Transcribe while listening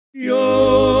Grüezi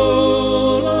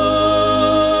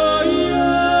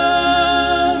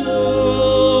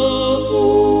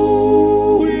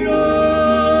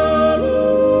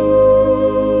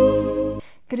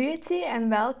and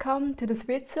welcome to the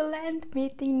Switzerland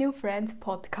Meeting New Friends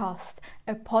podcast,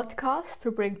 a podcast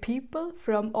to bring people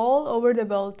from all over the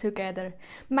world together.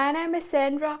 My name is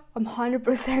Sandra, I'm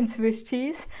 100% Swiss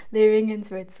cheese, living in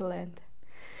Switzerland.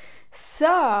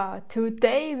 So,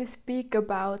 today we speak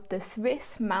about the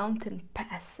Swiss mountain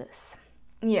passes.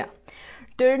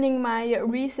 During my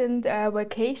recent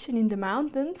vacation in the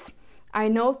mountains, I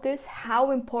noticed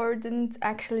how important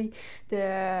actually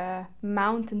the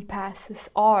mountain passes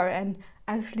are and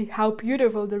actually how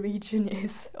beautiful the region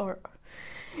is.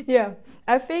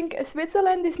 I think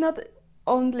Switzerland is not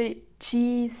only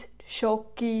cheese,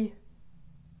 shocky,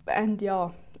 and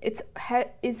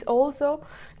it's also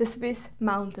the Swiss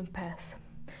mountain pass.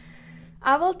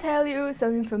 I will tell you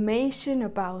some information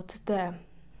about the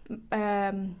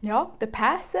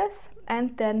passes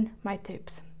and then my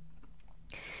tips.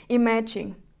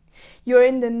 Imagine you're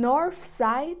in the north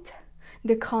side,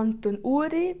 the Canton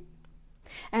Uri,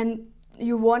 and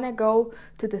you want to go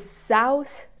to the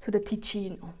south, to the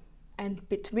Ticino. And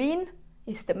between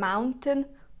is the mountain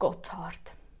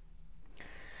Gotthard.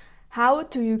 How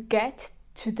do you get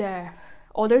to the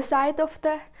other side of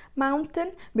the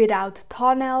mountain without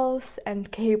tunnels and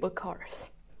cable cars?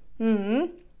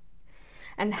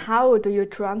 And how do you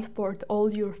transport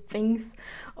all your things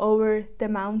over the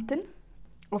mountain?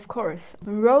 Of course,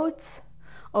 roads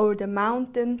over the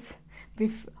mountains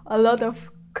with a lot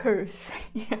of curves,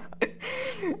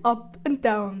 up and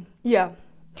down. I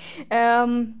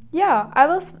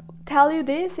will tell you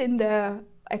this in the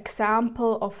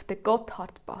example of the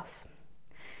Gotthard bus.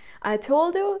 I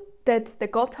told you that the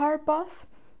Gotthard bus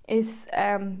is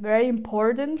very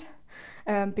important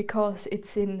because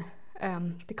it's in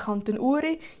the Canton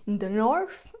Uri in the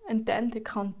north and then the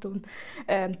Canton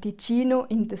Ticino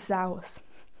in the south.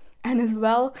 And as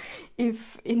well,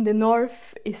 if in the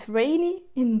north is rainy,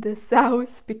 in the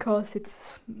south, because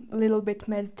it's a little bit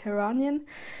Mediterranean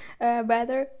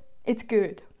weather, it's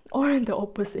good. Or in the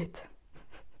opposite.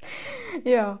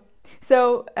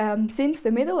 So since the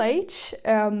Middle Age,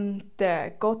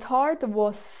 the Gotthard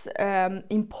was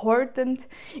important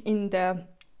in the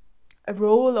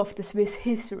role of the Swiss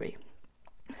history.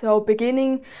 So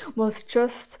beginning was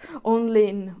just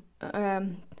only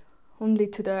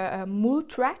to the mule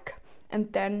track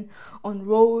and then on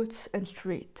roads and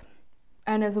street.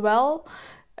 And as well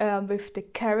with the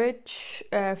carriage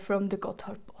from the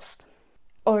Gotthard bus.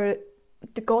 Or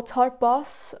the Gotthard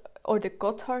bus or the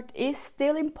Gotthard is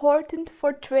still important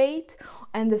for trade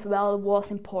and as well was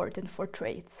important for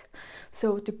trades.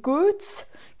 So the goods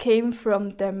came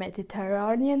from the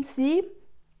Mediterranean Sea,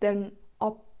 then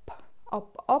up,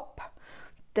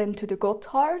 then to the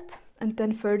Gotthard and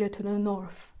then further to the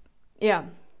north.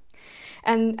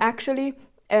 And actually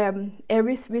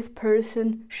every Swiss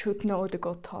person should know the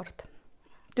Gotthard.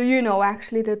 Do you know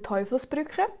actually the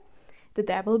Teufelsbrücke, the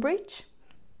Devil Bridge?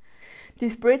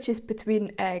 This bridge is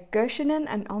between Göschenen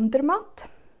and Andermatt,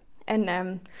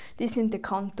 and this is in the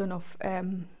canton of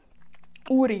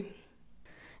Uri.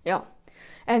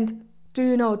 And do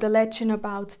you know the legend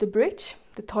about the bridge,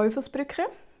 the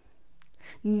Teufelsbrücke,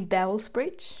 Devil's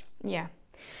Bridge?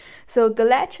 So the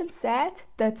legend said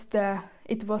that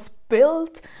it was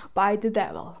built by the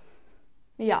devil.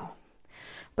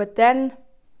 But then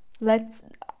let's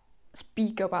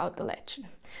speak about the legend.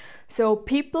 So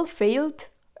people failed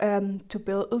to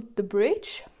build the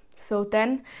bridge. So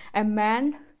then a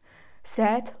man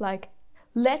said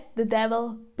let the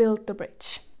devil build the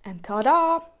bridge. And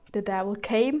ta-da! The devil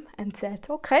came and said,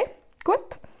 okay,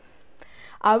 good.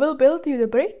 I will build you the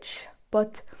bridge,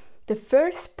 but the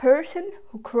first person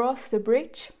who crossed the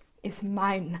bridge is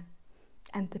mine.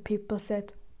 And the people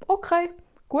said, okay,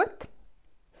 good.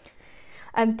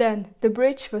 And then the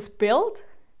bridge was built,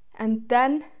 and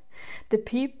then the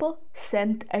people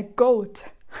sent a goat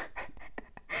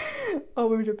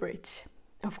over the bridge.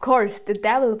 Of course, the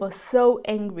devil was so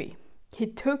angry. He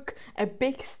took a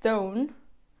big stone,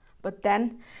 but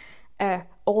then an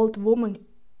old woman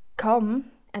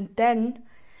came and then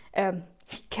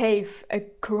he gave a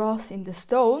cross in the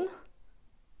stone.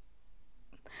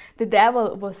 The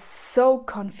devil was so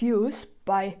confused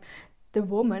by the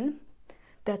woman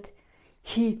that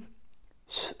he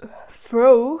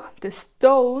threw the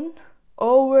stone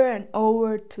over and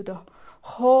over to the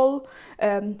whole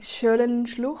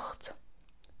Schöllenschlucht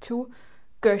to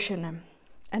Göschenen.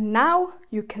 And now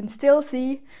you can still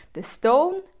see the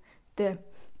stone, the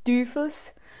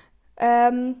Teufels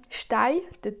Stein,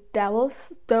 the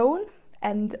devil's stone,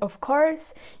 And of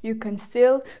course, you can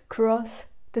still cross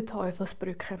the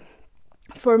Teufelsbrücke.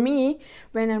 For me,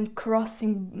 when I'm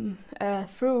crossing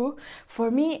through,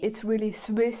 for me it's really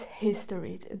Swiss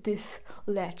history, this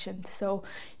legend. So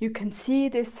you can see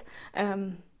this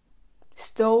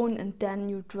stone, and then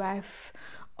you drive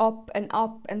up,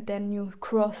 and then you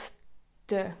cross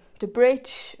the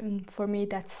bridge. And for me,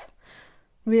 that's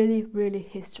really, really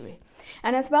history.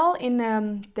 And as well, in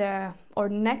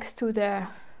next to the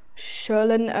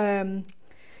Schölen,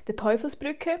 the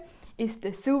Teufelsbrücke, is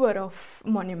the Suvorov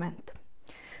monument.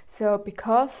 So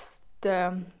because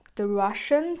the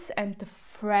Russians and the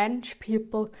French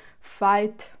people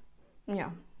fight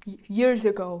years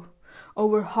ago,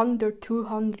 over 100,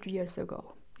 200 years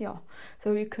ago. Yeah,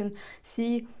 so you can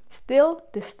see still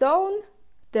the stone,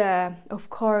 of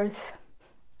course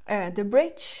the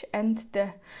bridge and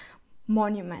the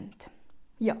monument.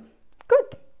 Yeah,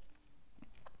 good.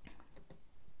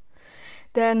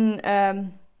 Then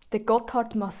the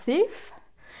Gotthard Massif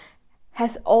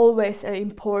has always an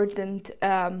important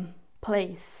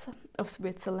place of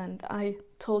Switzerland. I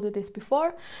told you this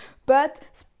before, but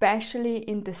especially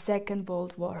in the Second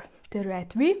World War. The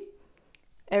Redwi.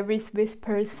 Every Swiss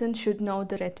person should know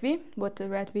the Redwi, what the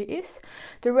Redwi is.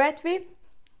 The Redwi,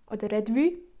 or the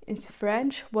Redwi in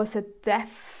French, was a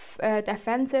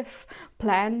defensive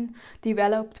plan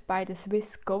developed by the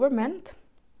Swiss government.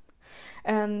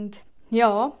 And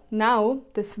yeah, now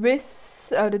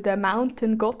the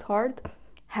mountain Gotthard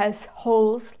has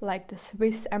holes like the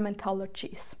Swiss Emmentaler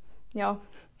cheese. Yeah.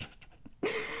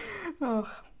 Oh,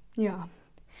 yeah.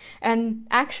 And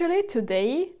actually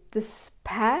today this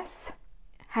pass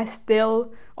is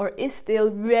still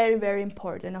very, very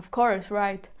important. Of course,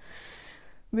 right?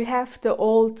 We have the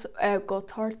old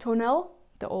Gotthard tunnel,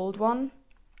 the old one,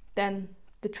 then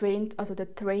the train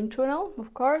tunnel,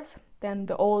 of course, then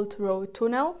the old road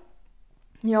tunnel.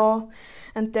 Yeah,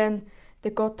 and then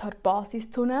the Gotthard Basis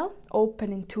Tunnel,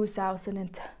 opened in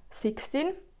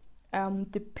 2016.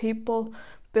 The people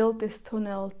built this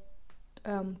tunnel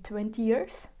 20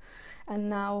 years, and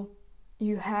now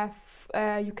you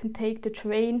can take the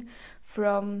train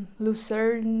from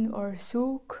Lucerne or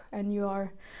Zug, and you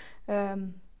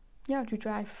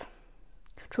drive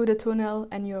through the tunnel,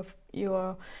 and you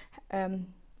are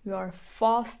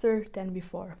faster than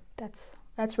before.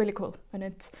 That's really cool, and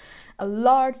it's a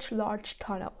large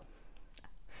tunnel.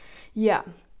 Yeah,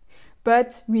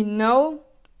 but we know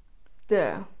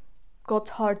the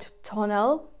Gotthard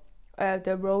tunnel,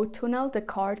 the road tunnel, the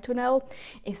car tunnel,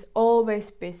 is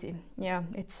always busy. Yeah,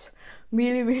 it's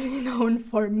really, really known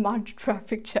for much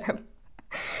traffic jam.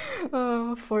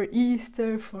 For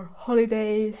Easter, for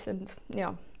holidays, and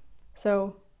yeah.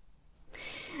 So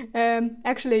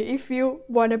actually, if you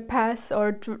want to pass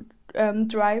or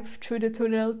drive through the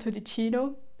tunnel to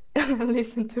Ticino,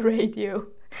 listen to radio,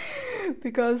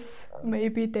 because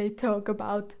maybe they talk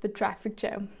about the traffic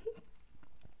jam.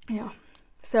 Yeah.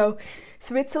 So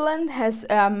Switzerland has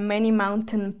many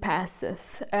mountain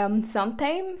passes.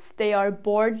 Sometimes they are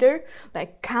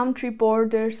like country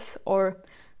borders or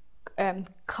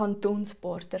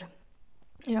Kantonsborder.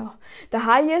 Yeah. The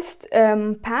highest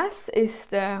pass is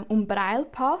the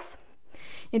Umbrail Pass.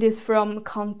 It is from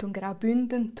Canton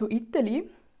Graubünden to Italy.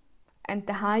 And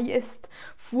the highest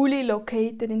fully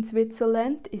located in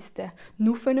Switzerland is the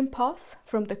Nufenen Pass,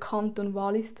 from the Canton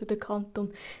Wallis to the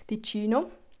Canton Ticino.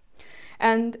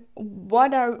 And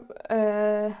what's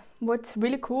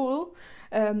really cool,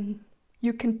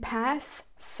 you can pass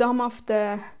some of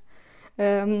the,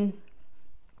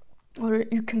 or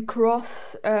you can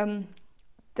cross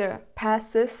the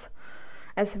passes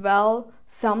as well.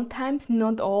 Sometimes,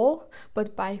 not all,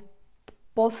 but by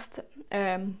bus.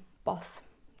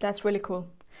 That's really cool.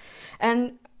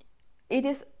 And it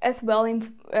is as well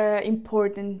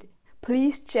important.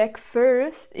 Please check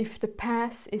first if the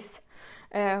pass is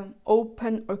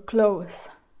open or closed,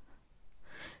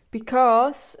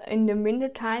 because in the winter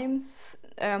times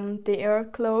they are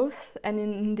closed, and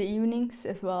in the evenings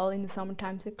as well, in the summer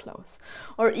times they close.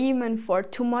 Or even for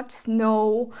too much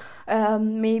snow,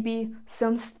 maybe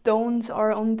some stones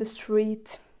are on the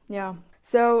street. Yeah.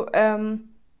 So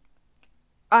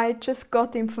I just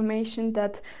got the information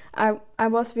that I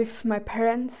was with my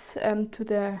parents to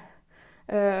the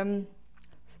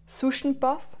Suschen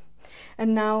Pass,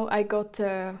 and now I got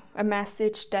a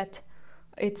message that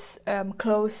it's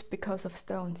closed because of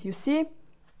stones. You see?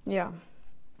 Yeah.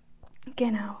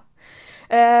 Genau.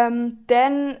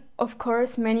 Then, of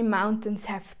course, many mountains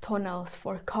have tunnels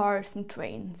for cars and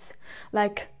trains.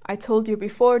 Like I told you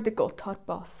before, the Gotthard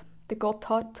Pass. The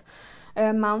Gotthard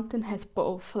mountain has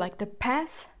both, like the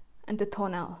pass and the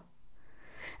tunnel.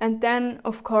 And then,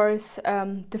 of course,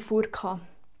 the Furka.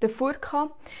 The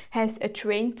Furka has a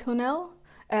train tunnel,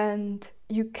 and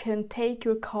you can take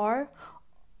your car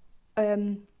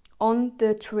on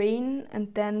the train,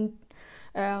 and then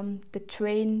the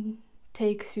train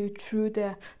takes you through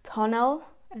the tunnel,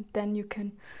 and then you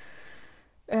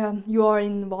are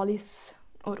in Wallis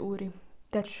or Uri.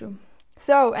 That's true.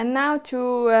 So, and now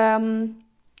to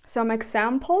some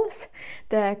examples.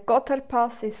 The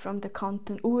Gotthardpass is from the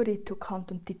Canton Uri to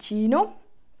Canton Ticino.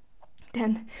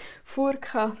 Then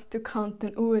Furka to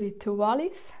Canton Uri to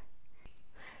Wallis.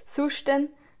 Susten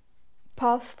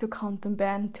Pass to Canton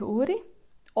Bern to Uri.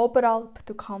 Oberalp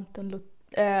to Canton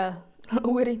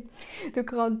Uri to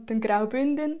Canton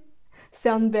Graubünden.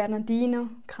 San Bernardino,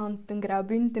 Canton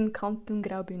Graubünden, Canton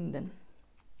Graubünden.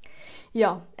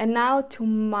 Yeah, and now to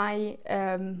my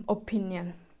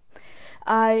opinion.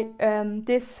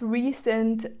 This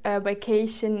recent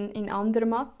vacation in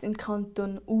Andermatt in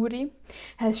Canton Uri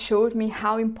has showed me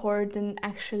how important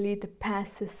actually the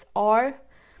passes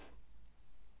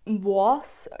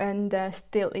was and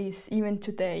still is even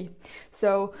today.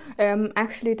 So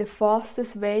actually the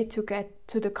fastest way to get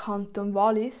to the Canton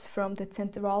Wallis from the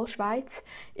Zentralschweiz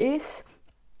is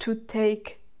to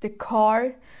take the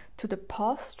car to the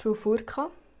pass through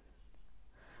Furka,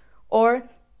 or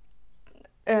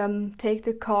take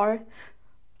the car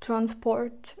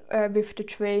transport with the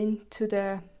train to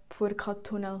the Furka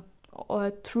tunnel,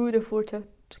 or through the Furka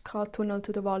tunnel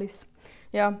to the Wallis.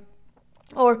 Yeah.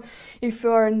 Or if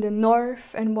you're in the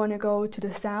north and want to go to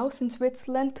the south in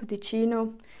Switzerland, to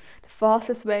Ticino, the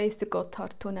fastest way is the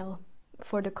Gotthard tunnel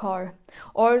for the car,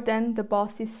 or then the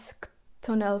Basis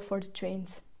tunnel for the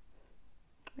trains.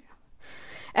 Yeah.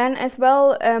 And as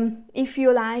well, if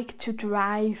you like to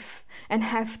drive and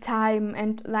have time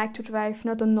and like to drive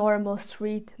not on normal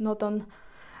street, not on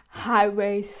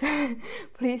highways,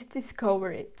 please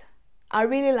discover it. I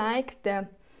really like the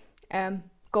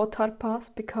Gotthardpass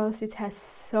because it has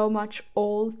so much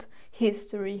old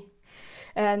history,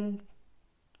 and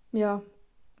yeah,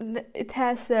 it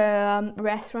has a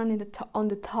restaurant on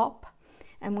the top,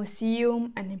 a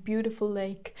museum, and a beautiful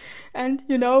lake. And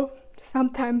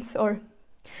sometimes, or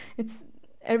it's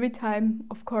every time,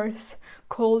 of course,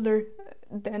 colder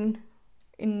than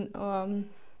in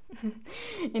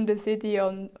in the city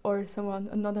or someone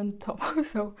not on top.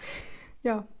 So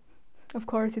yeah, of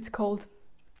course it's cold.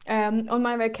 On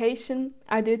my vacation,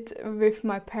 I did with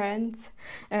my parents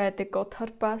the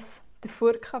Gotthardpass, the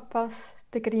Furka-Pass,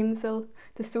 the Grimsel,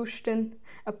 the Susten,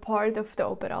 a part of the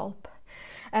Oberalp.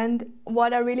 And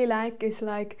what I really like is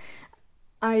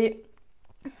I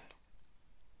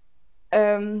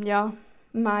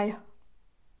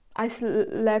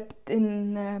slept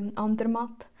in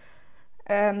Andermatt,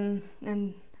 and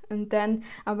then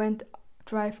I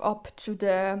drive up to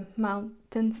the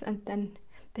mountains, and then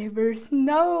there were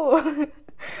snow.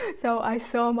 So I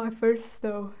saw my first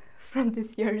snow from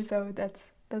this year, so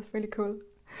that's really cool.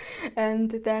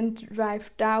 And then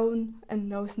drive down and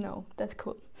no snow. That's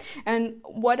cool. And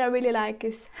what I really like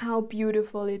is how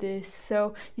beautiful it is.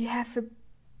 So you have a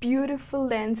beautiful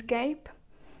landscape,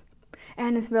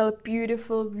 and as well a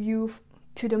beautiful view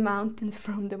to the mountains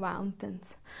from the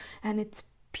mountains, and it's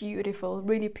beautiful,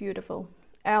 really beautiful.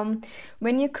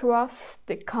 When you cross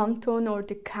the canton or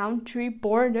the country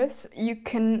borders, you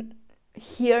can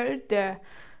hear the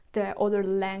other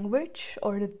language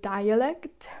or the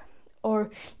dialect, or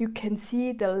you can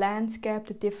see the landscape,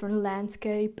 the different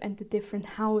landscape and the different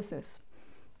houses.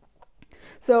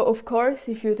 So of course,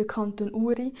 if you're the Canton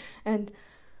Uri and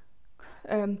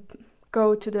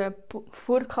go to the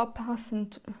Furka-Pass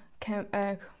and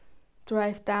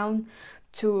drive down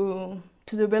to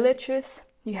the villages,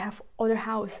 you have other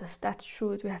houses. That's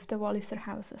true. You have the Walliser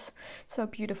houses. So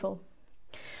beautiful.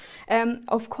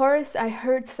 Of course, I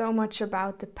heard so much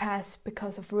about the pass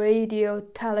because of radio,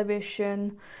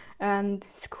 television, and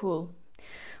school.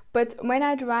 But when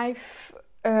I drive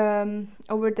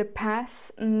over the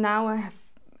pass, now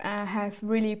I have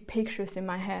really pictures in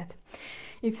my head.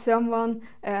 If someone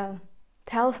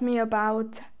tells me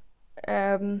about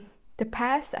the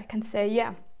pass, I can say,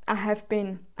 yeah, I have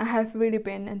really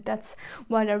been, and that's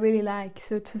what I really like.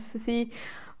 So to see,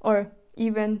 or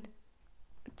even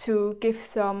to give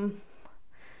some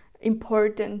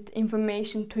important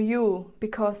information to you,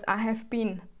 because I have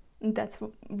been, and that's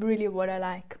really what I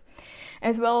like.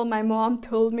 As well, my mom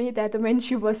told me that when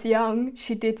she was young,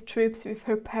 she did trips with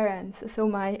her parents, so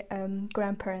my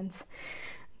grandparents.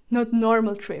 Not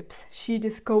normal trips. She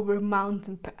discovered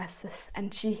mountain passes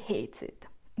and she hates it.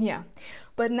 Yeah,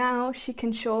 but now she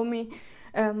can show me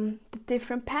the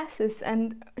different passes,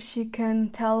 and she can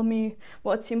tell me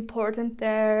what's important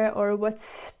there or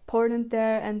what's important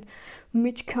there and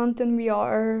which content we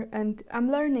are, and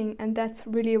I'm learning, and that's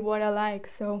really what I like.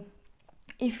 So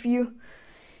if you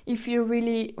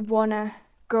really wanna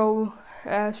go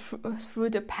through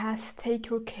the past, take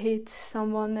your kids,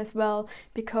 someone as well,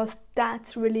 because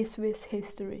that's really Swiss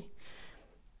history.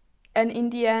 And in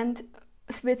the end,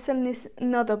 Switzerland is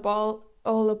not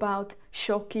all about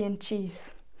Schoki and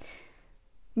cheese.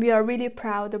 We are really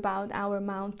proud about our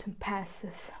mountain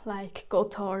passes, like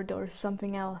Gotthard or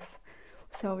something else.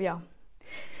 So yeah,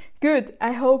 good.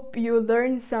 I hope you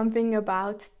learned something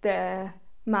about the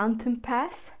mountain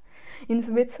pass in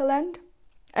Switzerland,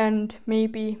 and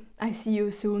maybe I see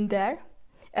you soon there.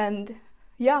 And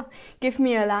yeah, give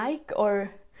me a like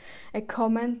or a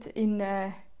comment in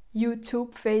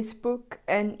YouTube, Facebook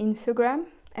and Instagram.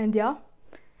 And yeah,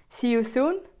 see you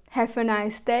soon. Have a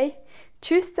nice day.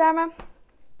 Tschüss zusammen.